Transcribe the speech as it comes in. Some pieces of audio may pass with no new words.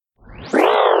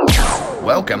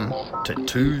Welcome to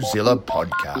Two-Zilla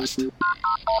Podcast.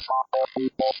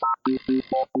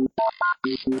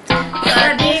 ส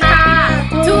วัสดีค่ะ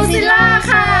ทูซิล่า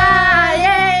ค่ะเ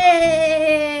ย้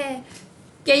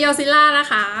เกโยซิล่านะ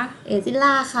คะเอซิ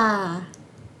ล่าค่ะ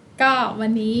ก็วั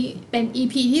นนี้เป็น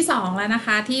EP ที่2แล้วนะค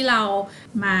ะที่เรา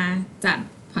มาจัด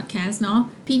พอดแคสต์เนาะ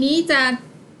พีนี้จะ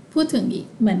พูดถึง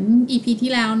เหมือน EP ที่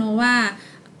แล้วเนาะว่า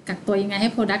กักตัวยังไงให้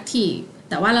productive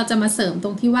แต่ว่าเราจะมาเสริมต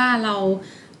รงที่ว่าเรา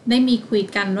ได้มีคุย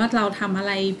กันว่าเราทำอะไ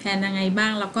รแพลนยังไงบ้า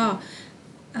งแล้วก็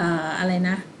อะไร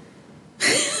นะ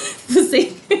พูดสิ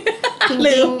จ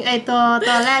ริงๆไอตัว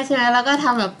แรกใช่ไหมแล้วก็ท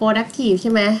ำแบบ productive ใ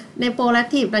ช่ไหมใน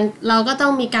productive เราก็ต้อ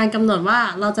งมีการกำหนดว่า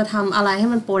เราจะทำอะไรให้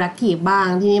มัน productive บ้าง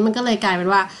ทีนี้มันก็เลยกลายเป็น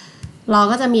ว่าเรา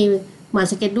ก็จะมีเหมือน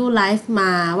schedule life ม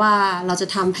าว่าเราจะ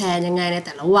ทำแผนยังไงในแ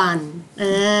ต่ละวัน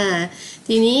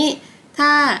ทีนี้ถ้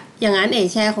าอย่างนั้นเอ๋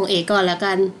แชร์ของเอ๋ก่อนแล้ว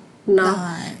กันเนาะ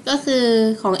ก็คือ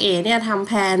ของเอ๋เนี่ยทำแ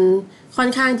ผนค่อน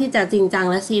ข้างที่จะจริงจัง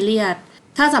และซีเรียส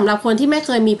ถ้าสำหรับคนที่ไม่เค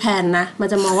ยมีแผนนะมัน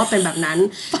จะมองว่าเป็นแบบนั้น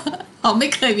ไม่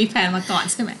เคยมีแผนมาก่อน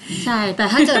ใช่ไหมใช่แต่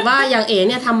ถ้าเกิดว่าอย่างเอ๋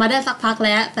เนี่ยทำมาได้สักพักแ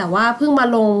ล้วแต่ว่าเพิ่งมา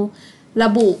ลงระ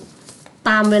บุ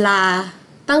ตามเวลา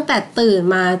ตั้งแต่ตื่น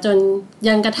มาจน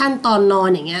ยันกระทั่งตอนนอน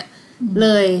อย่างเงี้ยเล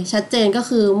ยชัดเจนก็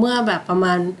คือเมื่อแบบประม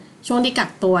าณช่วงที่กั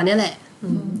กตัวเนี่ยแหละ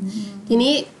ที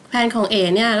นี้แผนของเอ๋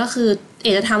เนี่ยก็คือเ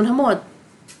อ๋จะทำทั้งหมด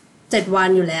7วัน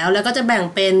อยู่แล้วก็จะแบ่ง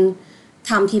เป็น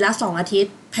ทำทีละ2อาทิต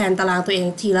ย์แผนตารางตัวเอง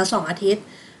ทีละ2อาทิตย์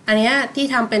อันเนี้ยที่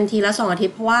ทำเป็นทีละ2อาทิต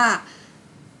ย์เพราะว่า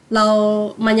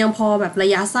มันยังพอแบบระ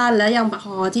ยะสั้นและยังพ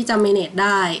อที่จะ manage ไ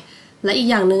ด้และอีก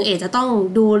อย่างนึงเอ๋จะต้อง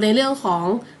ดูในเรื่องของ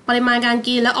ปริมาณการ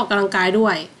กินและออกกำลังกายด้ว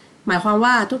ยหมายความ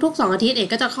ว่าทุกๆ2อาทิตย์เอ๋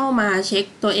ก็จะเข้ามาเช็ค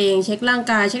ตัวเองเช็คร่าง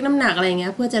กายเช็คน้ำหนักอะไรเงี้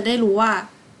ยเพื่อจะได้รู้ว่า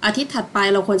อาทิตย์ถัดไป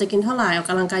เราควรจะกินเท่าไหร่ออก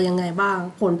กำลังกายยังไงบ้าง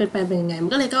ผลเป็นยังไงมั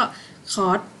นก็เลยก็คอ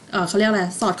ร์สเขาเรียกอะไร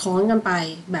สอดคล้องกันไป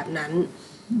แบบนั้น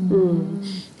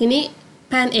ทีนี้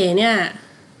แผนเอเนี่ย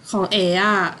ของเอ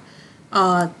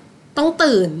ต้อง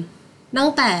ตื่นตั้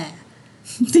งแต่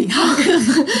ตีห้า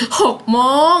6 โม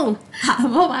ง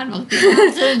เมื่อวานบอกตีห้า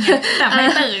ครึ่งแต่ไม่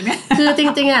ตื่นเนี่ยคือจ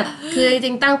ริงๆคือจ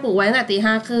ริงตั้งปลุกไว้ตั้งแต่ตี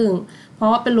ห้าครึ่งเพราะ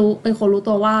ว่าเป็นคนรู้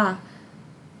ตัวว่า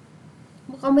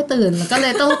ก็ไม่ตื่นก็เล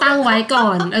ยต้องตั้งไว้ก่อ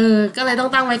นก็เลยต้อ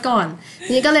งตั้งไว้ก่อน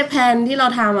นี่ก็เลยแพลนที่เรา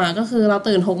ทำก็คือเรา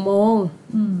ตื่น6 โมง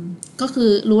ก็คือ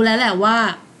รู้แล้วแหละว่า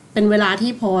เป็นเวลา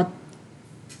ที่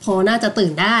พอน่าจะตื่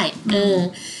นได้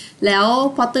แล้ว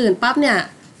พอตื่นปั๊บเนี่ย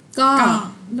ก็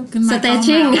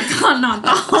stretching แล้วก็นอน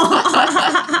ต่อ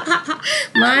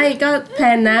ไม่ก็แพล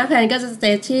นก็จะ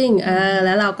stretching แ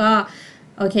ล้วเราก็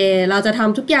โอเคเราจะท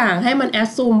ำทุกอย่างให้มัน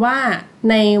assume ว่า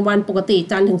ในวันปกติ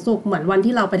จันทร์ถึงศุกร์เหมือนวัน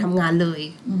ที่เราไปทำงานเลย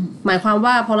หมายความ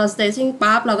ว่าพอเรา stretching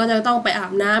ปั๊บเราก็จะต้องไปอา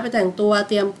บน้ำไปแต่งตัว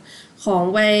เตรียมของ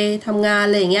ไปทำงาน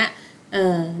อะไรอย่างเงี้ย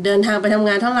เดินทางไปทำง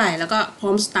านเท่าไหร่แล้วก็พร้อ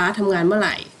มสตาร์ททำงานเมื่อไห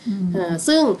ร่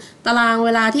ซึ่งตารางเว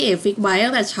ลาที่เอฟิกไว้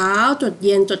ตั้งแต่เช้าจดเ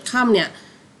ย็นจดค่ำเนี่ย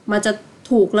มันจะ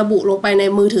ถูกระบุลงไปใน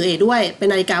มือถือเอด้วยเป็น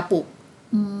นาฬิกาปลุก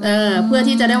เพื่อ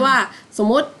ที่จะได้ว่าสม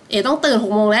มติเอต้องตื่น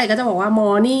6 โมงแล้วเอก็จะบอกว่า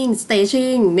morning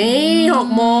stretching นี่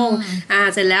6 โมง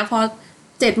เสร็จแล้วพอ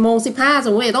7:15ส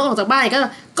มมติเอต้องออกจากบ้านก็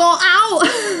go out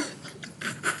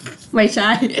ไม่ใช่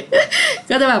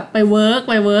ก็จะแบบไปเวิร์ก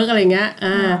อะไรเงี้ย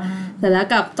เสร็จแล้ว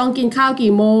กับต้องกินข้าว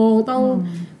กี่โมงต้อง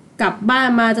กลับบ้าน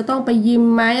มาจะต้องไปยิม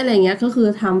ไหมอะไรเงี้ยก็คือ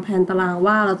ทำแผนตาราง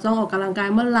ว่าเราต้องออกกำลังกาย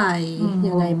เมื่อไหร่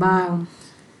ยังไงบ้าง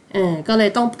ก็เลย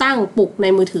ต้องตั้งปลุกใน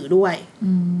มือถือด้วย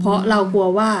เพราะเรากลัว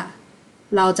ว่า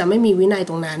เราจะไม่มีวินัย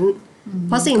ตรงนั้นเ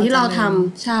พราะสิ่งที่เราท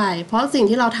ำใช่เพราะสิ่ง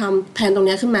ที่เราทำแผนตรง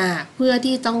นี้ขึ้นมาเพื่อ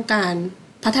ที่ต้องการ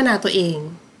พัฒนาตัวเอง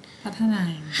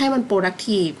ให้มัน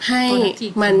productive ให้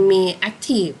มันมี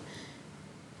active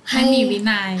ให้มีวิ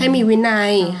นั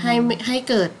ยให้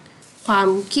เกิดความ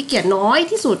ขี้เกียจน้อย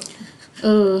ที่สุด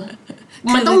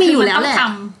มันต้องมีอยู่แล้วแหละ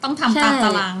ต้องทำตามตา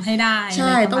รางให้ได้ใ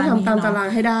ช่ต้องทำตามตาราง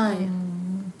ให้ได้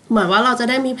เหมือนว่าเราจะ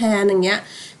ได้มีแพลนอย่างเงี้ย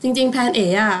จริงๆแพลนเอ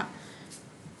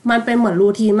มันเป็นเหมือนรู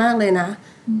ทีนมากเลยนะ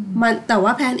มันแต่ว่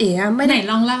าแพลนเอไม่ไหน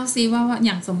ลองเล่าซิว่าอ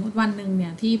ย่างสมมุติวันนึงเนี่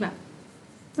ยที่แบบ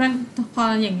พอ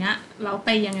อย่างเงี้ยเราไป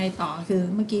ยังไงต่อคือ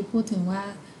เมื่อกี้พูดถึงว่า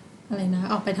อะไรนะ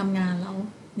ออกไปทำงานแล้ว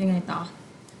ยังไงต่อ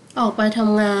ออกไปท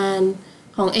ำงาน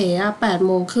ของเอ๋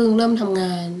8:30เริ่มทำง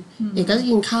านเอ๋ก็จะ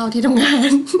กินข้าวที่ทำงาน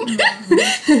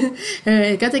เอ๋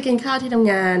ก็จะกินข้าวที่ท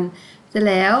ำงานเสร็จ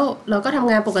แล้วเราก็ทำ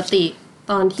งานปกติ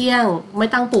ตอนเที่ยงไม่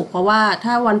ตั้งปลุกเพราะว่า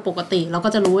ถ้าวันปกติเราก็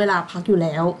จะรู้เวลาพักอยู่แ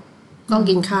ล้วก็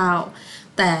กินข้าว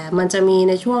แต่มันจะมี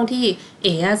ในช่วงที่เ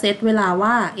อ๋เซตเวลา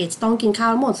ว่าเอ๋จะต้องกินข้าว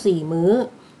ทั้งหมด4 มื้อ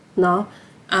เนาะ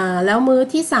แล้วมื้อ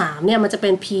ที่3เนี่ยมันจะเป็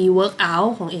น pre-workout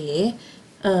ของเอ๋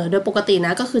โดยปกติน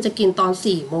ะก็คือจะกินตอน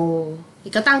4 โมง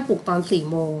ก็ตั้งปลุกตอน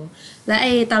4 โมงและไ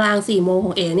อ้ตาราง4 โมงข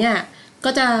องเอ๋เนี่ยก็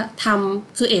จะท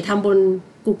ำคือเอ๋ทำบน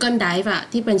Google Drive อะ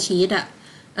ที่เป็นชีทอะ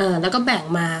แล้วก็แบ่ง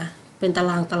มาเป็นตา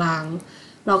ราง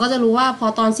เราก็จะรู้ว่าพอ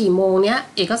ตอน4 โมงเนี้ย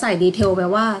เอกก็ใส่ดีเทลไป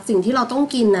ว่าสิ่งที่เราต้อง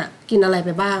กินอะกินอะไรไป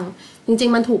บ้างจริง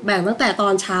ๆมันถูกแบ่งตั้งแต่ตอ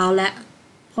นเช้าและ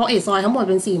เพราะเอกซอยทั้งหมด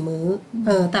เป็น4 มื้อ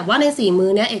แต่ว่าใน4 มื้อ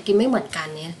เนี้ยเอกกินไม่เหมือนกัน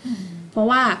เนี้ยเพราะ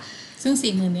ว่าซึ่ง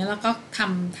4 มื้อนี้เราก็ท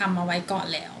ำเอาไว้ก่อน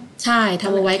แล้วใช่ท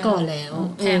ำเอาไว้ก่อนแล้ว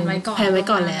แผนไว้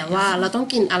ก่อนแล้วว่าเราต้อง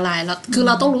กินอะไรแล้วคือเ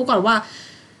ราต้องรู้ก่อนว่า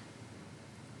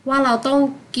เราต้อง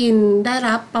กินได้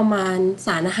รับประมาณส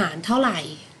ารอาหารเท่าไหร่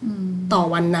ต่อ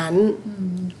วันนั้น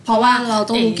เพราะว่าเรา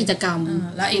ต้องรู้กิจกรรม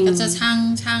แล้วเอกก็จะช่า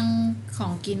งขอ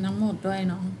งกินทั้งหมดด้วย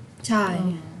เนาะใช่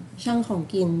ช่างของ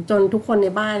กินจนทุกคนใน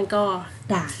บ้านก็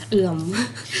ด่าเอื่อม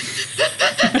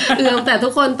แต่ทุ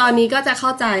กคนตอนนี้ก็จะเข้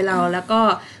าใจเราแล้วก็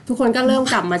ทุกคนก็เริ่ม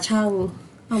กลับมาช่าง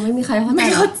ไม่มีใครเข้าใจไม่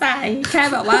เข้าใจแค่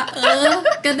แบบว่า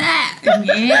ก็ได้อย่าง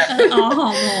งี้หอมห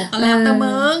มกแล้วแต่เ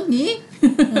บิ้งนี้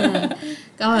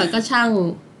ก็ช่าง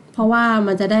เพราะว่า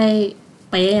มันจะได้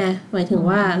เป๊ะไงหมายถึง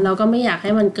ว่าเราก็ไม่อยากใ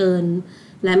ห้มันเกิน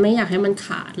และไม่อยากให้มันข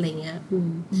าดอะไรเงี้ย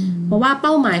เพราะว่าเ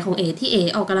ป้าหมายของที่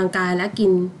ออกกำลังกายและกิ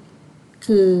น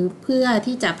คือเพื่อ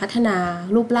ที่จะพัฒนา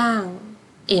รูปร่าง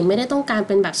ไม่ได้ต้องการเ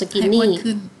ป็นแบบสกินนี่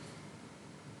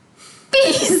ปี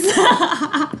ศา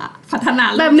จพัฒนา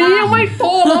แบบนี้ยังไม่โต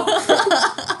หรอก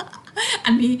อั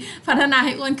นนี้พัฒนาใ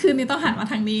ห้อ้วนขึ้นนี่ต้องหันมา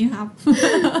ทางนี้ครับ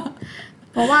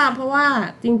เพราะว่า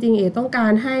จริงๆต้องกา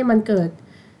รให้มันเกิด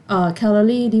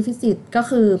calorie deficit ก็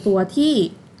คือตัวที่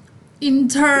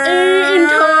inter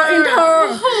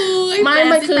ไม่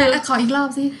มันคือขออีกรอบ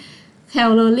สิ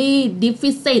calorie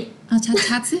deficit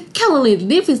ชัดๆสิ calorie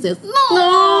deficit no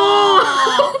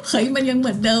เฮ้ยมันยังเห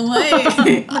มือนเดิมเว้ย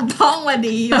มันท่องมา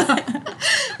ดี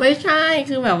ไม่ใช่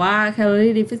คือแบบว่า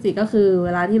calorie deficit ก็คือเว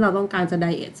ลาที่เราต้องการจะได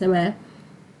เอทใช่ไหม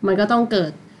มันก็ต้องเกิ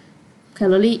ด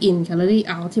calorie in calorie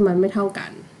out ที่มันไม่เท่ากั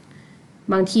น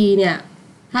บางทีเนี่ย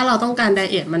ถ้าเราต้องการได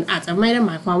เอทมันอาจจะไม่ได้ห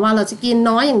มายความว่าเราจะกิน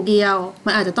น้อยอย่างเดียวมั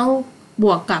นอาจจะต้องบ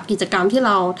วกกับกิจกรรมที่เ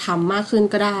ราทำมากขึ้น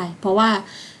ก็ได้เพราะว่า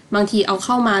บางทีเอาเ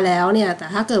ข้ามาแล้วเนี่ยแต่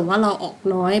ถ้าเกิดว่าเราออก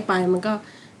น้อยไปมันก็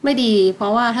ไม่ดีเพรา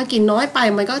ะว่าถ้ากินน้อยไป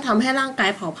มันก็ทำให้ร่างกาย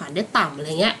เผาผลาญได้ต่ำอะไร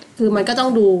เงี้ยคือมันก็ต้อง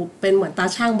ดูเป็นเหมือนตา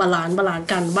ช่างบาลานซ์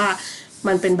กันว่า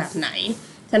มันเป็นแบบไหน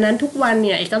ฉะนั้นทุกวันเ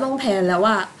นี่ยเอกก็ต้องแพลนแล้ว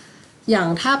ว่าอย่าง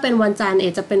ถ้าเป็นวันจันทร์เอ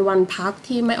กจะเป็นวันพัก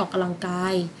ที่ไม่ออกกำลังกา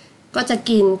ยก็จะ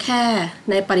กินแค่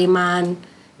ในปริมาณ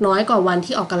น้อยกว่าวัน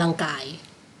ที่ออกกำลังกาย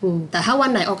แต่ถ้าวัน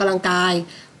ไหนออกกำลังกาย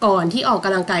ก่อนที่ออกก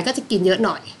ำลังกายก็จะกินเยอะห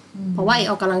น่อยเพราะว่า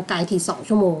ออกกำลังกายที2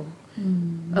 ชั่วโมง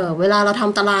เวลาเราท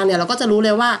ำตารางเนี่ยเราก็จะรู้เล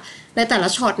ยว่าในแต่ละ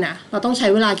ช็อตเนี่ยเราต้องใช้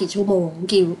เวลากี่ชั่วโมง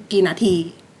กี่นาที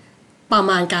ประ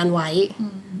มาณการไว้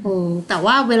แต่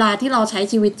ว่าเวลาที่เราใช้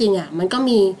ชีวิตจริงอ่ะมันก็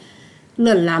มีเห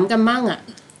ลื่อนล้ำกันบ้างอ่ะ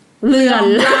เหลื่อม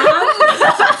ล้ำ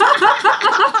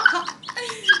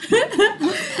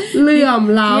เหลื่อม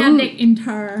ล้ำเด็กอินเต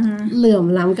อร์เหลื่อม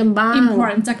ล้ำกันบ้างอินพอ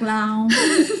ร์ตจากเรา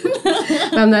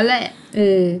แบบนั้นแหละ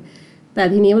แต่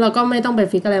ทีนี้เราก็ไม่ต้องไป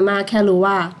ฟิกอะไรมากแค่รู้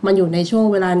ว่ามันอยู่ในช่วง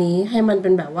เวลานี้ให้มันเป็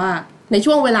นแบบว่าใน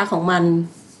ช่วงเวลาของมัน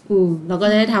เราก็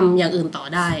จะได้ทำอย่างอื่นต่อ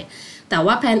ได้แต่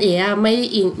ว่าแพลนAอ่ะไ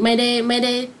ม่ไ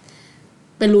ด้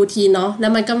เป็นรูทีนเนาะแล้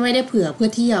วมันก็ไม่ได้เผื่อเพื่อ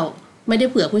เที่ยวไม่ได้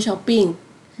เผื่อเพื่อช้อปปิ้ง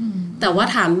แต่ว่า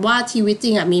ถามว่าชีวิตจ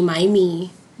ริงอ่ะมีไหมมี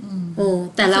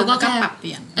แต่เราก็แค่ปรับเป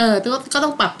ลี่ยนก็ต้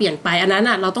องปรับเปลี่ยนไปอันนั้น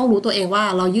อ่ะเราต้องรู้ตัวเองว่า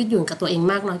เรายืดหยุ่นกับตัวเอง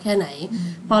มากน้อยแค่ไหน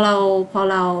พอเ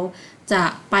ราจะ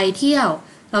ไปเที่ยว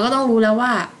เราก็ต้องรู้แล้วว่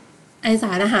าไอส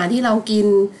ารอาหารที่เรากิน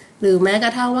หรือแม้กร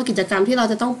ะทั่งว่ากิจกรรมที่เรา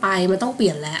จะต้องไปมันต้องเปลี่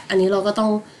ยนแล้วอันนี้เราก็ต้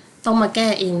องมาแก้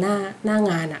เองหน้า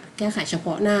งานอ่ะแก้ไขเฉพ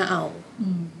าะหน้าเอา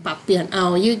ปรับเปลี่ยนเอา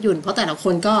ยืดหยุ่นเพราะแต่ละค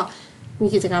นก็มี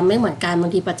กิจกรรมไม่เหมือนกันบา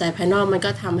งทีปัจจัยภายนอกมันก็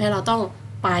ทำให้เราต้อง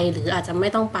ไปหรืออาจจะไม่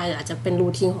ต้องไปหรืออาจจะเป็นรู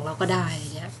ทีนของเราก็ได้อย่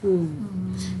างเงี้ย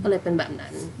ก็เลยเป็นแบบ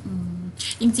นั้น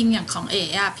จริงๆอย่างของ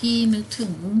อ่ะพี่นึกถึ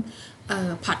ง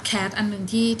พอดแคสต์อันนึง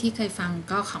ที่เคยฟัง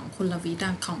ก็ของคุณลวิท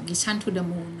ย์ของ Mission to the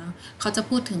Moon เนาะเขาจะ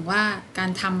พูดถึงว่าการ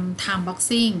ทำ time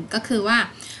boxing ก็คือว่า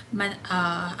มัน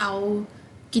เอา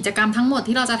กิจกรรมทั้งหมด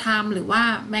ที่เราจะทำหรือว่า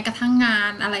แม้กระทั่งงา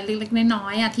นอะไรเล็กๆน้อ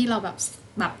ยๆที่เราแบ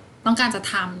บต้องการจะ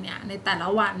ทำเนี่ยในแต่ละ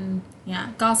วันเนี่ย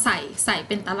ก็ใส่เ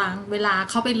ป็นตารางเวลา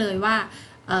เข้าไปเลยว่า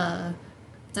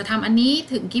จะทำอันนี้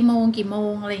ถึงกี่โม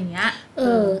งอะไรอย่างเงี้ย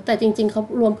แต่จริงๆเขา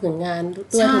รวมผลงานด้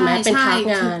วยถูกไหมเป็นพาร์ท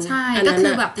งานใช่ก็คื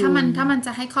อแบบถ้ามันจ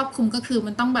ะให้ครอบคลุมก็คือ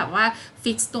มันต้องแบบว่า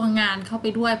ฟิกซ์ตัวงานเข้าไป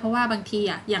ด้วยเพราะว่าบางที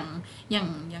อ่ะอย่า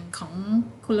งของ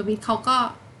คุณลวิทย์เขาก็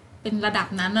เป็นระดับ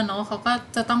นั้นนะเนาะเขาก็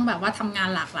จะต้องแบบว่าทำงาน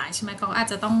หลากหลายใช่ไหมเขาอาจ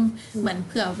จะต้องเหมือนเ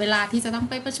ผื่อเวลาที่จะต้อง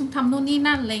ไปประชุมทำนู่นนี่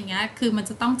นั่นอะไรเงี้ยคือมัน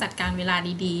จะต้องจัดการเวลา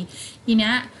ดีๆทีเ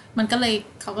นี้ยมันก็เลย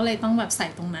เขาก็เลยต้องแบบใส่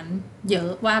ตรงนั้นเยอะ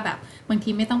ว่าแบบบางที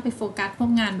ไม่ต้องไปโฟกัสพว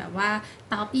กงานแบบว่า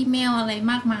ตอบอีเมลอะไร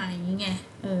มากมายอย่างเงี้ย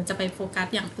จะไปโฟกัส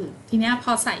อย่างอื่นทีเนี้ยพ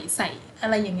อใส่อะ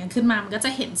ไรอย่างเงี้ยขึ้นมามันก็จ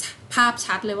ะเห็นภาพ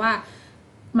ชัดเลยว่า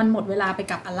มันหมดเวลาไป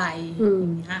กับอะไรอย่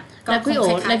างเงี้ยแล้วพี่โอ๋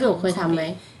เคยทำไหม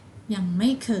ยังไม่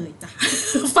เคยจ้ะ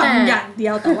ฟังอย่างเดี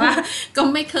ยวแต่ว่าก็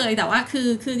ไม่เคยแต่ว่า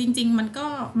คือจริงๆมัน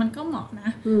ก็เหมาะนะ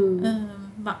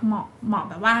แบบเหมาะ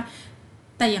แบบว่า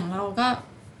แต่อย่างเราก็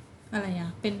อะไรอ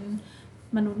ะเป็น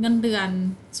มนุษย์เงินเดือน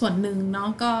ส่วนหนึ่งเนาะ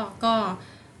ก็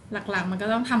หลักๆมันก็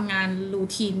ต้องทำงานรู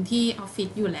ทีนที่ออฟฟิศ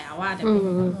อยู่แล้วอะ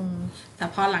แต่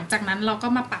พอหลังจากนั้นเราก็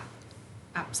มาป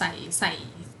รับใส่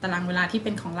ตารางเวลาที่เ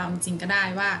ป็นของเราจริงๆก็ได้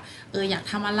ว่าอยาก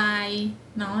ทำอะไร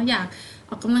เนาะอยาก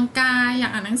ออกกำลังกายอยา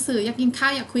กอ่านหนังสืออยากกินข้า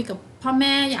วอยากคุยกับพ่อแ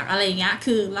ม่อยากอะไรอย่างเงี้ย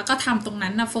คือแล้วก็ทำตรงนั้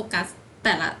นนะโฟกัสแ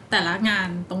ต่ละงาน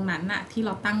ตรงนั้นอะที่เร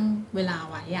าตั้งเวลา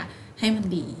ไว้อะให้มัน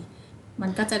ดีมั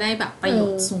นก็จะได้แบบประโย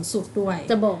ชน์สูงสุดด้วย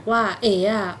จะบอกว่า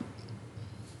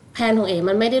แผนของ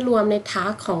มันไม่ได้รวมในทา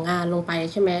สของงานลงไป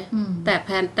ใช่ไหมแต่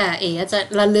จะ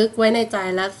ระลึกไว้ในใจ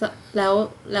แ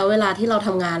ล้วเวลาที่เราท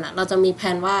ำงานอะเราจะมีแผ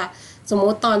นว่าสมม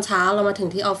ติตอนเช้าเรามาถึง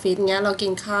ที่ออฟฟิศเงี้ยเรากิ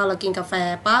นข้าวเรากินกาแฟ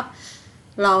ปั๊บ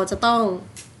เราจะต้อง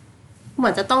เหมื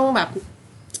อนจะต้องแบบ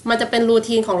มันจะเป็นรู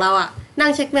ทีนของเราอะนั่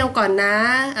งเช็คเมลก่อนนะ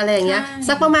อะไรอย่างเงี้ย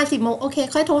สักประมาณ 10 โมงโอเค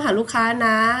ค่อยโทรหาลูกค้าน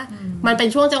ะมันเป็น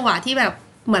ช่วงจังหวะที่แบบ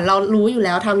เหมือนเรารู้อยู่แ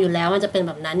ล้วทำอยู่แล้วมันจะเป็นแ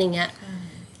บบนั้นอย่างเงี้ย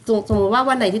สมมติว่า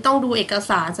วันไหนที่ต้องดูเอก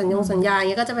สารสัญญาอย่าง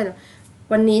เงี้ยก็จะเป็น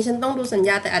วันนี้ฉันต้องดูสัญญ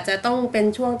าแต่อาจจะต้องเป็น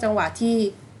ช่วงจังหวะที่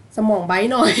สมองไบท์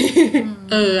หน่อย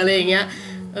อะไรอย่างเงี้ย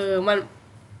มัน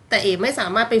แต่ไม่สา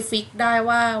มารถไปฟิกได้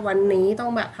ว่าวันนี้ต้อ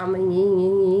งแบบทำอย่างนี้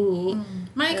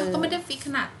ไม่เขาก็ไม่ได้ฟิกข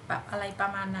นาดแบบอะไรประ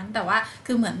มาณนั้นแต่ว่า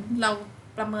คือเหมือนเรา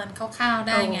ประเมินคร่าวๆไ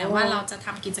ด้ไงว่าเราจะท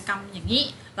ำกิจกรรมอย่างนี้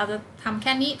เราจะทำแ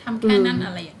ค่นี้ทำแค่นั้นอ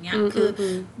ะไรอย่างเงี้ยคือ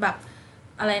แบบ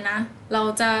อะไรนะเรา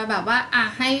จะแบบว่า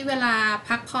ให้เวลา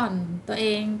พักผ่อนตัวเอ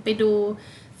งไปดู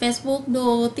Facebook ดู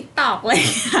TikTok อะไร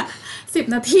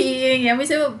10 นาทีอย่างเงี้ยไม่ใ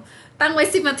ช่แบบตั้งไว้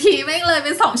10 นาทีไม่เลยเ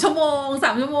ป็น2 ชั่วโมง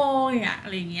3 ชั่วโมงอย่างเงี้ยอะ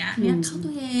ไรเงี้ยเนี่ยเข้าตั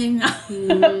วเอง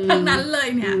ทั้งนั้นเลย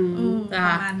เนี่ยป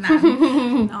ระมาณนั้น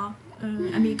เนาะ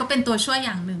อันนี้ก็เป็นตัวช่วยอ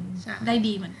ย่างหนึ่งได้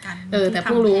ดีเหมือนกันแต่เ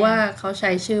พิ่งรู้ว่าเขาใ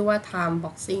ช้ชื่อว่า time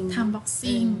boxing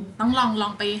ต้องลอ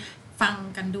งไปฟัง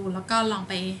กันดูแล้วก็ลอง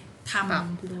ไปท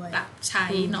ำด้วยปรับใช้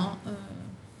เนาะ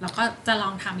เราก็จะล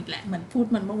องทำอีกแหละเหมือนพูด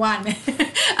เหมือนเมื่อวานเนี่ย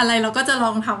อะไรเราก็จะล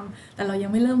องทำแต่เรายั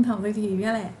งไม่เริ่มทำสักที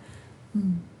นี่แหละ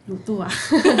รู้ตัว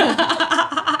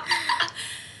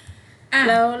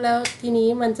แล้วทีนี้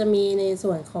มันจะมีใน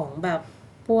ส่วนของแบบ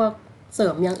พวกเสริ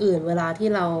มอย่างอื่นเวลาที่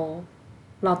เร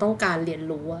าต้องการเรียน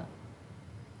รู้อะ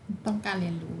ต้องการเรี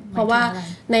ยนรู้เพราะว่า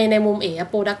ในมุม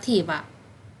productive อะ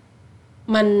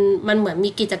มันเหมือน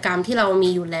มีกิจกรรมที่เรามี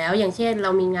อยู่แล้วอย่างเช่นเร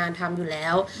ามีงานทำอยู่แล้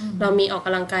วเรามีออกก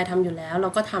ำลังกายทำอยู่แล้วเรา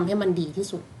ก็ทำให้มันดีที่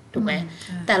สุดถูกไหม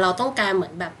แต่เราต้องการเหมื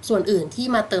อนแบบส่วนอื่นที่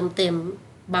มาเติมเต็ม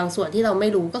บางส่วนที่เราไม่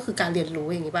รู้ก็คือการเรียนรู้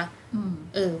อย่างนี้ป่ะ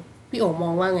พี่โอ๋ม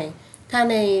องว่าไงถ้า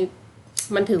ใน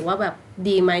มันถือว่าแบบ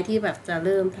ดีไหมที่แบบจะเ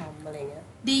ริ่มทำอะไรเงี้ย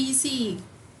ดีสิ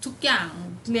ทุกอย่าง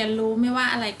เรียนรู้ไม่ว่า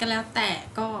อะไรก็แล้วแต่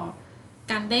ก็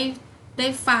การได้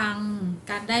ฟัง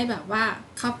การได้แบบว่า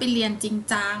เข้าไปเรียนจริง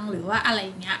จังหรือว่าอะไร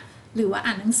เงี้ยหรือว่าอ่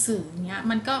านหนังสือเงี้ย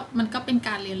มันก็เป็นก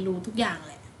ารเรียนรู้ทุกอย่าง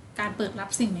แหละการเปิดรับ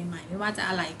สิ่งใหม่ๆไม่ว่าจะ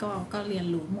อะไรก็เรียน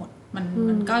รู้หมดมั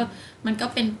นก็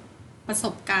เป็นประส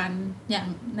บการณ์อ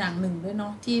ย่างหนึ่งด้วยเนา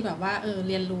ะที่แบบว่าเ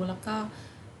รียนรู้แล้วก็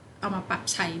เอามาปรับ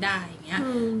ใช้ได้อย่างเงี้ย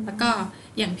แล้วก็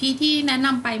อย่างพี่ที่แนะน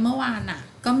ำไปเมื่อวานอ่ะ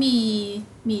ก็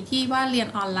มีที่ว่าเรียน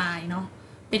ออนไลน์เนาะ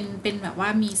เป็นแบบว่า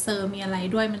มีเซอร์มีอะไร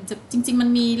ด้วยมันจะจริงๆมัน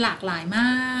มีหลากหลายมา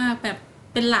กแบบ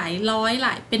เป็นหลายร้อยหล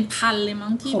ายเป็นพันเลยมั้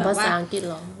งที่แบบว่าภาษาอังกฤษเ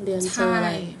หรอเรียนเซอร์อะไ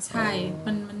รใช่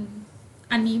มัน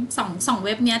อันนี้สองเ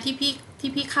ว็บเนี้ยที่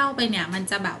พี่เข้าไปเนี่ยมัน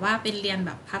จะแบบว่าเป็นเรียนแ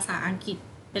บบภาษาอังกฤษ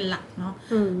เป็นหลักเนาะ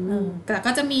แต่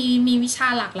ก็จะมีวิชา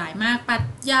หลากหลายมากปรัช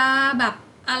ญาแบบ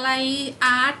อะไรอ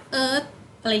าร์ต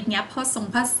อะไรเงี้ย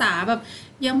ภาษาแบบ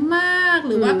เยอะมาก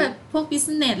หรือว่าแบบพวก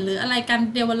business หรืออะไรการ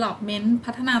development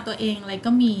พัฒนาตัวเองอะไร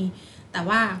ก็มีแต่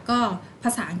ว่าก็ภ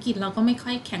าษาอังกฤษเราก็ไม่ค่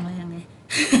อยแข็งแรงไง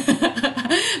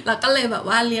เราก็เลยแบบ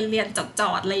ว่าเรียนจ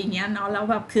อดอะไรอย่างเงี้ยเนาะแล้ว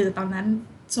แบบคือตอนนั้น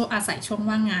อาศัยช่วง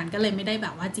ว่างงานก็เลยไม่ได้แบ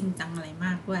บว่าจริงจังอะไรม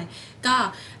ากด้วยก็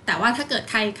แต่ว่าถ้าเกิด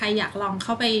ใครอยากลองเข้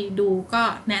าไปดูก็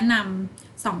แนะน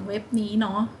ำ2เว็บนี้เน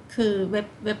าะคือเ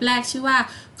ว็บแรกชื่อว่า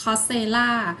Coursera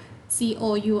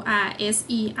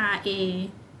COURSERA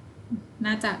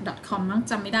น่าจะ .com มั้ง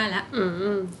จำไม่ได้แล้ว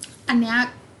อันเนี้ย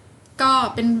ก็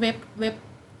เป็นเว็บ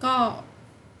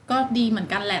ก็ดีเหมือน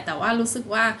กันแหละแต่ว่ารู้สึก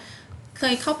ว่าเค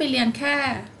ยเข้าไปเรียนแค่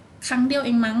ครั้งเดียวเอ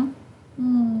งมั้ง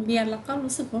เรียนแล้วก็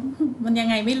รู้สึกว่ามันยัง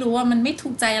ไงไม่รู้ว่ามันไม่ถู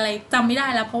กใจอะไรจำไม่ได้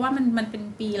แล้วเพราะว่ามันเป็น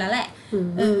ปีแล้วแหละ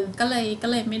ก็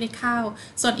เลยไม่ได้เข้า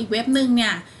ส่วนอีกเว็บนึงเนี่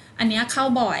ยอันเนี้ยเข้า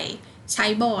บ่อยใช้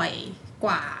บ่อยก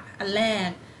ว่าอันแรก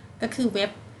ก็คือเว็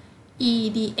บ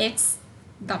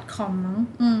edx.com มั้ง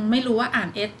ไม่รู้ว่าอ่าน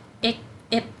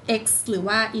X หรือ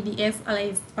ว่า EDX อะไร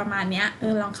ประมาณเนี้ย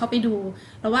ลองเข้าไปดู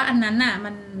แล้วว่าอันนั้นน่ะ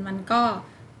มันก็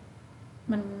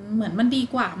มันเหมือนมันดี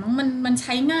กว่ามั้งมันใ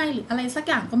ช้ง่ายหรืออะไรสัก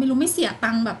อย่างก็ไม่รู้ไม่เสีย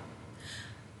ตังค์แบบ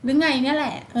หรือไงเนี่ยแหล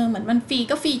ะเหมือนมันฟรี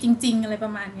ก็ฟรีจริงๆอะไรปร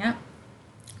ะมาณเนี้ย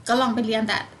ก็ลองไปเรียน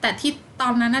แต่ที่ตอ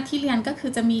นนั้นนะที่เรียนก็คื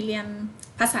อจะมีเรียน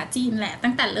ภาษาจีนแหละ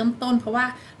ตั้งแต่เริ่มต้นเพราะว่า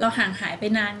เราห่างหายไป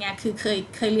นานไงคือ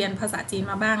เคยเรียนภาษาจีน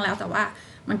มาบ้างแล้วแต่ว่า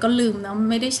มันก็ลืมแล้ว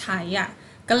ไม่ได้ใช้อ่ะ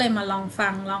ก็เลยมาลองฟั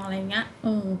งลองอะไรเงี้ย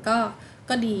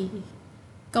ก็ดี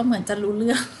ก็เหมือนจะรู้เ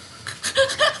รื่อง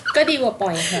ก็ดีกว่าปล่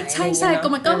อยหายใช่ก็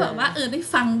มันก็แบบว่าได้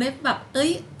ฟังได้แบบเ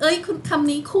อ้ยคุณค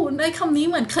ำนี้คุณคำนี้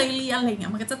เหมือนเคยเรียนอะไรเงี้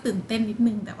ยมันก็จะตื่นเต้นนิด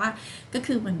นึงแต่ว่าก็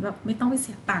คือเหมือนแบบไม่ต้องไปเ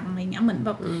สียตังค์อะไรเงี้ยเหมือนแ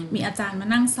บบมีอาจารย์มา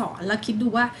นั่งสอนแล้วคิดดู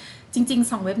ว่าจริง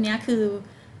ๆ2เว็บเนี้ยคือ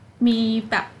มี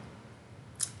แบบ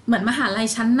เหมือนมหาลัย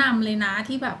ชั้นนำเลยนะ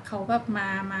ที่แบบเขาแบบ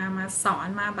มาสอน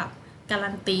มาแบบกา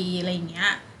รันตีอะไรเงี้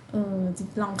ย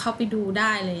ลองเข้าไปดูไ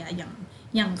ด้เลยอะอ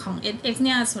ย่างของ edX เ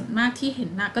นี่ยส่วนมากที่เห็น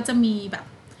นะก็จะมีแบบ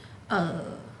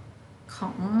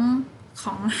ข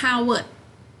อง Harvard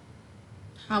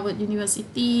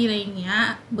University อะไรอย่างเงี้ย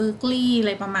Berkeley อะไ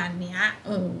รประมาณเนี้ย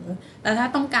แล้วถ้า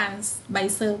ต้องการใบ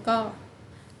เซอร์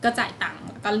ก็จ่ายตังค์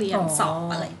แล้วก็เรียนสอบ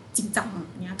อะไรจริงจัง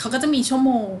เงี้ยเขาก็จะมีชั่วโ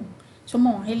ม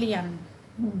งให้เรียน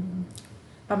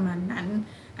ประมาณนั้น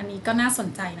อันนี้ก็น่าสน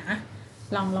ใจนะ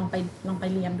ลองไป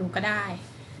เรียนดูก็ได้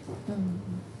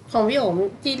ของพี่โอ๋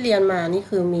ที่เรียนมานี่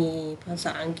คือมีภาษ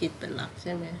าอังกฤษเป็นหลักใ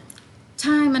ช่ไหมใ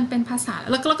ช่มันเป็นภาษา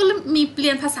แล้วก็มีเรี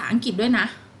ยนภาษาอังกฤษด้วยนะ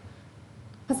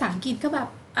ภาษาอังกฤษก็แบบ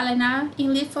อะไรนะ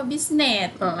English for Business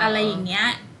อะไรอย่างเงี้ย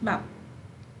แบบ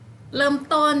เริ่ม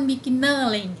ต้น beginner อ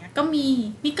ะไรอย่างเงี้ยก็มี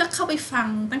นี่ก็เข้าไปฟัง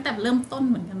ตั้งแต่เริ่มต้น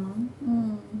เหมือนกันมั้ง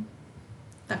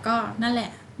แต่ก็นั่นแหล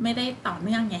ะไม่ได้ต่อเ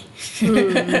นื่องไง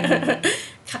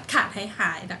ขาดห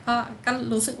ายแต่ก็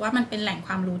รู้สึกว่ามันเป็นแหล่งค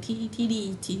วามรู้ที่ดี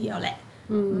ทีเดียวแหละ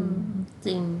จ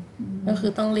ริงก็คื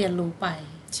อต้องเรียนรู้ไป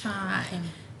ใช่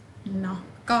เนาะ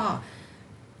ก็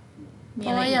เพร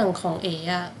าะว่าอย่างของเอ๋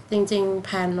อะจริงๆแพ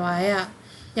ลนไว้อะ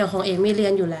อย่างของเอ๋มีเรีย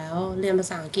นอยู่แล้วเรียนภา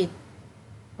ษาอังกฤษ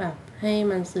แบบให้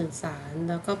มันสื่อสาร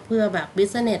แล้วก็เพื่อแบบ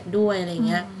business ด้วยอะไร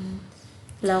เงี้ย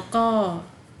แล้วก็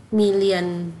มีเรียน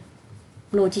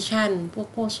nutrition พวก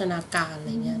โภชนาการอะไ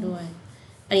รเงี้ยด้วย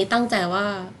อันนี้ตั้งใจว่า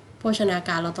โภชนาก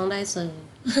ารเราต้องได้เซอร์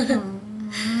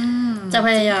จะพ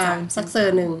ยายามสักเซอ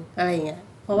ร์หนึ่งอะไรเงี้ย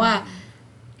เพราะว่า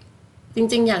จ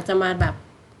ริงๆอยากจะมาแบบ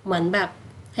เหมือนแบบ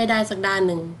ให้ได้สักด้าน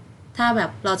หนึ่งถ้าแบ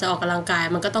บเราจะออกกำลังกาย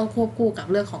มันก็ต้องควบคู่กับ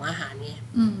เรื่องของอาหารไง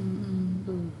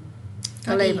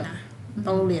ก็เลยแบบ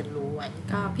ต้องเรียนรู้ไว้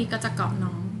ก็พี่ก็จะเกาะ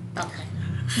น้องต่อไปนะ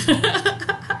คะ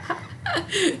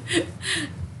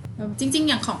จริงๆ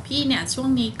อย่างของพี่เนี่ยช่วง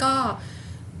นี้ก็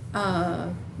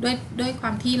ด้วยคว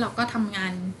ามที่เราก็ทำงา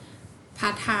นพา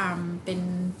ร์ทไทม์เป็น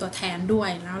ตัวแทนด้วย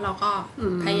แล้วเราก็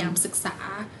พยายามศึก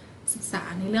ษา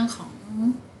ในเรื่องของ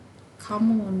ข้อ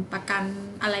มูลประกัน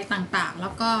อะไรต่างๆแล้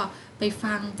วก็ไป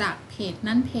ฟังจากเพจ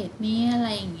นั้นเพจนี้อะไร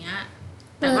อย่างเงี้ย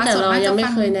แต่เรายังไม่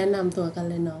เคยแนะนำตัวกัน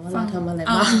เลยเนาะว่าเราทำอะไร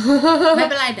บ้างไม่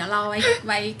เป็นไรเดี๋ยวเราไ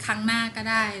ว้ครั้งหน้าก็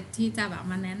ได้ที่จะแบบ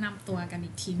มาแนะนำตัวกัน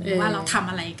อีกทีนึงว่าเราทำ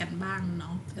อะไรกันบ้างเน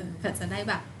าะเพื่อจะได้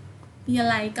แบบมีอะ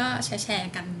ไรก็แช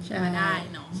ร์กันมาได้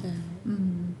เนาะ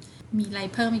มีอะไร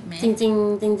เพิ่มอีกไหมจริ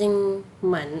ง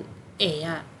เหมือนเอ๋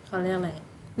อะเขาเรียกอะไร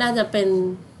น่าจะเป็น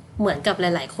เหมือนกับห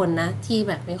ลายๆคนนะที่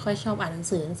แบบไม่ค่อยชอบอ่านหนัง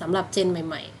สือสำหรับเจนใ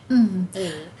หม่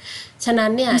ๆฉะนั้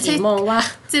นเนี่ยเอ๋มองว่า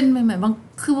เจนใหม่ๆบา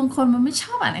งคนมันไม่ช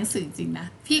อบอ่านหนังสือจริงนะ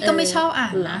พี่ก็ไม่ชอบอ่า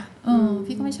นนะ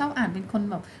พี่ก็ไม่ชอบอ่านเป็นคน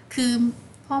แบบคือ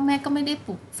พ่อแม่ก็ไม่ได้ป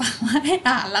ลูกฝังว่าให้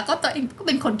อ่านแล้วก็ตัวเองก็เ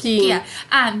ป็นคนขี้เกียจ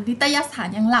อ่านนิตยสาร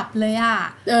ยังหลับเลยอ่ะ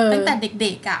ตั้งแต่เ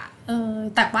ด็กๆอ่ะ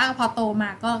แต่ว่าพอโตมา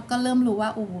ก็เริ่มรู้ว่า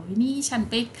โอ้ยนี่ฉัน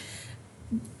ไป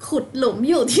ขุดหลุม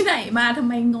อยู่ที่ไหนมาทำ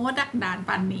ไมโง่ดักดาน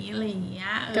ป่านนี้อะไรอย่างเงี้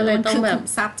ยก็เลยต้องแบบ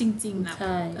ซับจริงๆนะ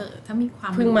ถ้ามีควา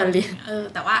มเพิ่งมาเรียน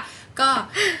แต่ว่าก็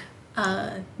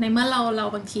ในเมื่อเรา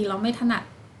บางทีเราไม่ถนัด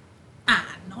อ่า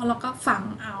นเนาะเราก็ฟัง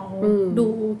เอาดู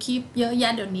คลิปเยอะแย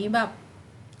ะเดี๋ยวนี้แบบ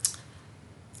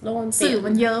สื่อมั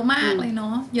นเยอะมากเลยเนา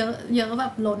ะเยอะแบ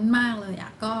บล้นมากเลยอ่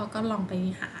ะก็ลองไป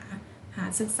หา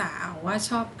ศึกษาเอาว่า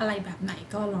ชอบอะไรแบบไหน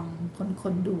ก็ลองค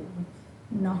นดู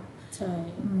เนาะใช่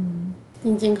จ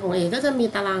ริงๆของเอก็จะมี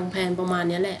ตารางแผนประมาณ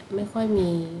นี้แหละไม่ค่อย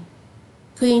มี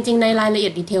คือจริงๆในรายละเอี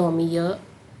ยดดีเทลมีเยอะ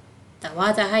แต่ว่า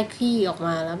จะให้ขี้ออกม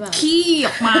าแล้วแบบขี้อ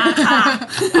อกมาค่ะ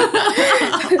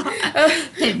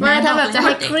ไม่ถ้าแบบจะใ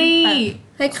ห้ค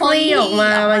ลี่ออกมา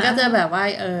มันก็จะแบบว่า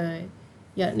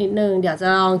เยอะนิดนึงเดี๋ยวจะ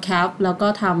ลองแคปแล้วก็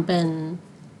ทำเป็น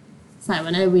ใส่ไว้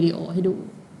ในวิดีโอให้ดู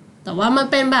แต่ว่ามัน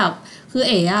เป็นแบบคือ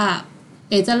เ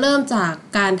อ๋จะเริ่มจาก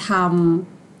การท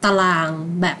ำตาราง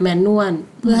แบบแมนนวล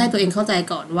เพื่อให้ตัวเองเข้าใจ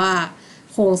ก่อนว่า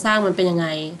โครงสร้างมันเป็นยังไง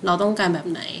เราต้องการแบบ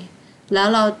ไหน แ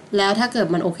ล้วถ้าเกิด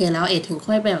มันโอเคแล้วถึง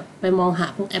ค่อยไปมองหา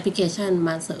พวกแอปพลิเคชันม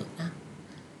าเสริมนะ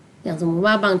อย่างสมมุติ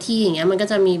ว่าบางที่อย่างเงี้ยมันก็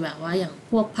จะมีแบบว่าอย่าง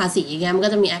พวกภาษีอย่างเงี้ยมันก็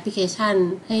จะมีแอปพลิเคชัน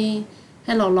ใ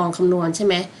ห้เราลองคำนวณใช่ไ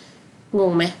หมง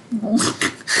งไหมงง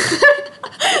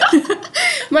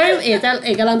ไม่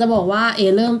กำลังจะบอกว่า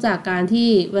เริ่มจากการที่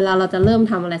เวลาเราจะเริ่ม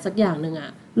ทำอะไรสักอย่างหนึ่งอ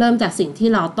ะเริ่มจากสิ่งที่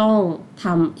เราต้องท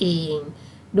ำเอง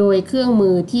โดยเครื่องมื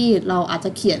อที่เราอาจจ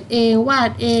ะเขียนเองวา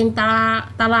ดเอง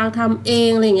ตารางทำเอง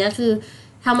อะไรอย่างเงี้ยคือ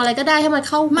ทำอะไรก็ได้ให้มัน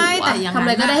เข้าหัวทำอะ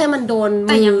ไรก็ได้ให้มันโดนมือ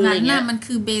แต่อย่างนั้นน่ะมัน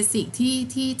คือเบสิก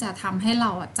ที่จะทำให้เร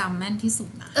าจำแม่นที่สุด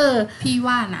นะพี่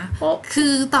ว่านะคื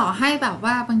อต่อให้แบบ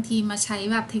ว่าบางทีมาใช้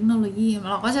แบบเทคโนโลยี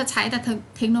เราก็จะใช้แต่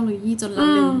เทคโนโลยีจนเรา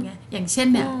ลืมไงอย่างเช่น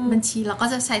เนี่ยบัญชีเราก็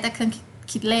จะใช้แต่เครื่อง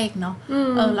คิดเลขเนาะ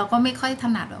เราก็ไม่ค่อยถ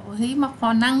นัดว่าเฮ้ยมาพอ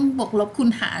นั่งบวกลบคูณ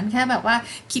หารแค่แบบว่า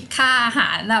คิดค่าอาหา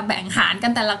รแบ่งหารกั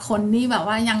นแต่ละคนนี่แบบ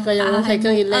ว่ายังต้องใช้เค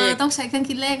รื่องคิดเลขต้องใช้เครื่อง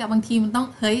คิดเลขบางทีมันต้อง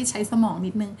ใช้สมอง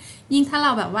นิดนึงยิ่งถ้าเร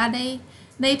าแบบว่า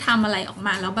ได้ทำอะไรออกม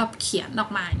าแล้วแบบเขียนออ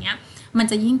กมาอย่างเงี้ยมัน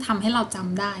จะยิ่งทำให้เราจ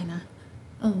ำได้นะ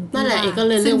นั่นแหละก็เ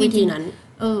ลยเลือกวิธีนั้น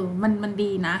มัน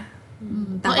ดีนะ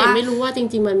แต่ว่าไม่รู้ว่าจ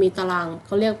ริงๆมันมีตารางเข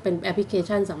าเรียกเป็นแอปพลิเค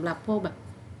ชันสำหรับพวกแบบ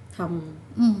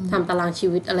ทำตารางชี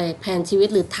วิตอะไรแผนชีวิต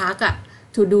หรือทักอะ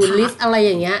to do list อะไรอ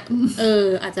ย่างเงี้ย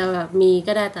อาจจะแบบมี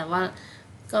ก็ได้แต่ว่า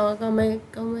ก็ไ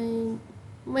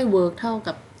ม่เวิร์กเท่า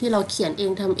กับที่เราเขียนเอ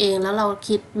งทำเองแล้วเรา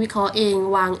คิดวิเคราะห์เอง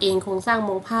วางเองโครงสร้างม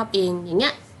องภาพเองอย่างเงี้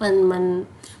ยมัน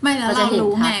ไม่แล้วเรา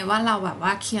รู้ไงว่าเราแบบว่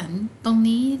าเขียนตรง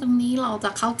นี้เราจ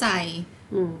ะเข้าใจ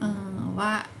ว่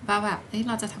าแบบเ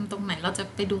ราจะทำตรงไหนเราจะ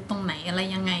ไปดูตรงไหนอะไร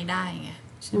ยังไงได้ไง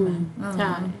ใช่ไหมใ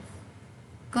ช่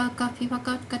ก็พี่ว่า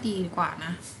ก็ดีกว่าน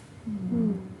ะ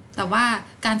แต่ว่า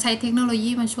การใช้เทคโนโลยี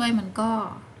มาช่วยมัน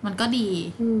ก็ดี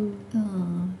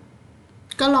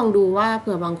ก็ลองดูว่าเ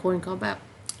ผื่อบางคนเขาแบบ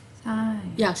ใช่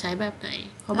อยากใช้แบบไหน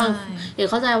เพราะบาง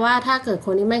เข้าใจว่าถ้าเกิดค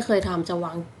นที่ไม่เคยทำ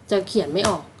จะเขียนไม่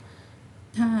ออก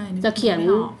ใช่จะเขีย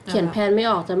นแผนไม่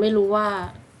ออกจะไม่รู้ว่า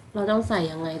เราต้องใส่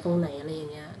ยังไงตรงไหนอะไรอย่า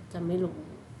งเงี้ยจะไม่รู้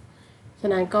ฉะ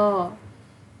นั้นก็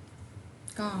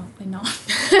ไปนอน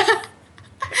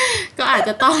ก็อาจจ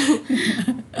ะ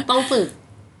ต้องฝึก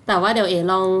แต่ว่าเดี๋ยว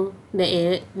ลองเดี๋ย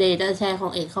วจะแชร์ขอ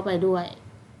งเข้าไปด้วย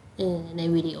ใน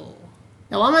วิดีโอ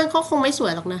แต่ว่ามันก็คงไม่สว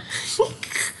ยหรอกนะ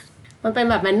มันเป็น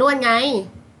แบบแมนนวลไง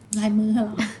ลายมือเห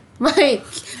รอไม่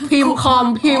พิมพ์คอ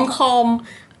ม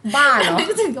บ้าเหรอนึ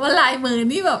กถึงว่าลายมือ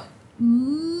นี่แบบ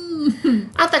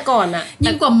แต่ก่อนอะ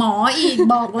ยิ่งกว่าหมออีก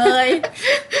บอกเลย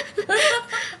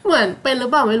เหมือนเป็นหรือ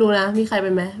เปล่าไม่รู้นะมีใครเป็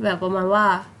นไหมแบบประมาณว่า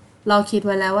เราคิดไ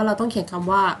ว้แล้วว่าเราต้องเขียนค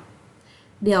ำว่า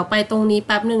เดี๋ยวไปตรงนี้แ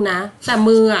ป๊บนึงนะแต่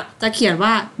มืออะจะเขียนว่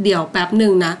าเดี๋ยวแป๊บนึ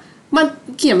งนะมัน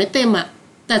เขียนไม่เต็มอะ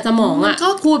แต่สมองอะก็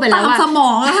พูดไปแล้วว่าตามสมอ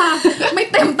งอะค่ะ ไม่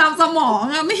เต็มตามสมอง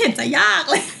อะไม่เห็นจะยาก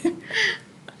เลย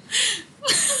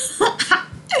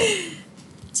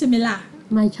ใช่ไหมล่ะ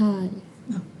ไม่ใช่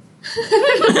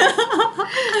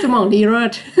สมองดีเลิ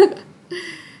ศ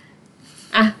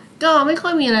ก็ไม่ค่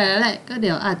อยมีอะไรแล้วแหละก็เ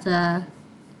ดี๋ยวอาจจะ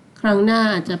ครั้งหน้า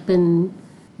อาจจะเป็น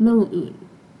เรื่องอื่น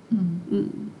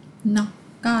เนาะ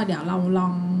ก็เดี๋ยวเราลอ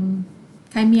ง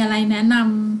ใครมีอะไรแนะน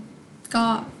ำก็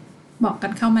บอกกั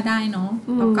นเข้ามาได้เนาะ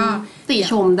แล้วก็ติ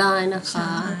ชมได้นะคะ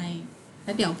ใช่แ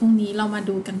ล้วเดี๋ยวพรุ่งนี้เรามา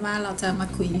ดูกันว่าเราจะมา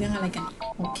คุยเรื่องอะไรกัน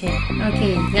โอเค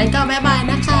งั้นก็บ๊ายบาย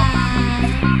นะคะ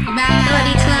บ๊ายบายสวัส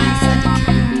ดีค่ะ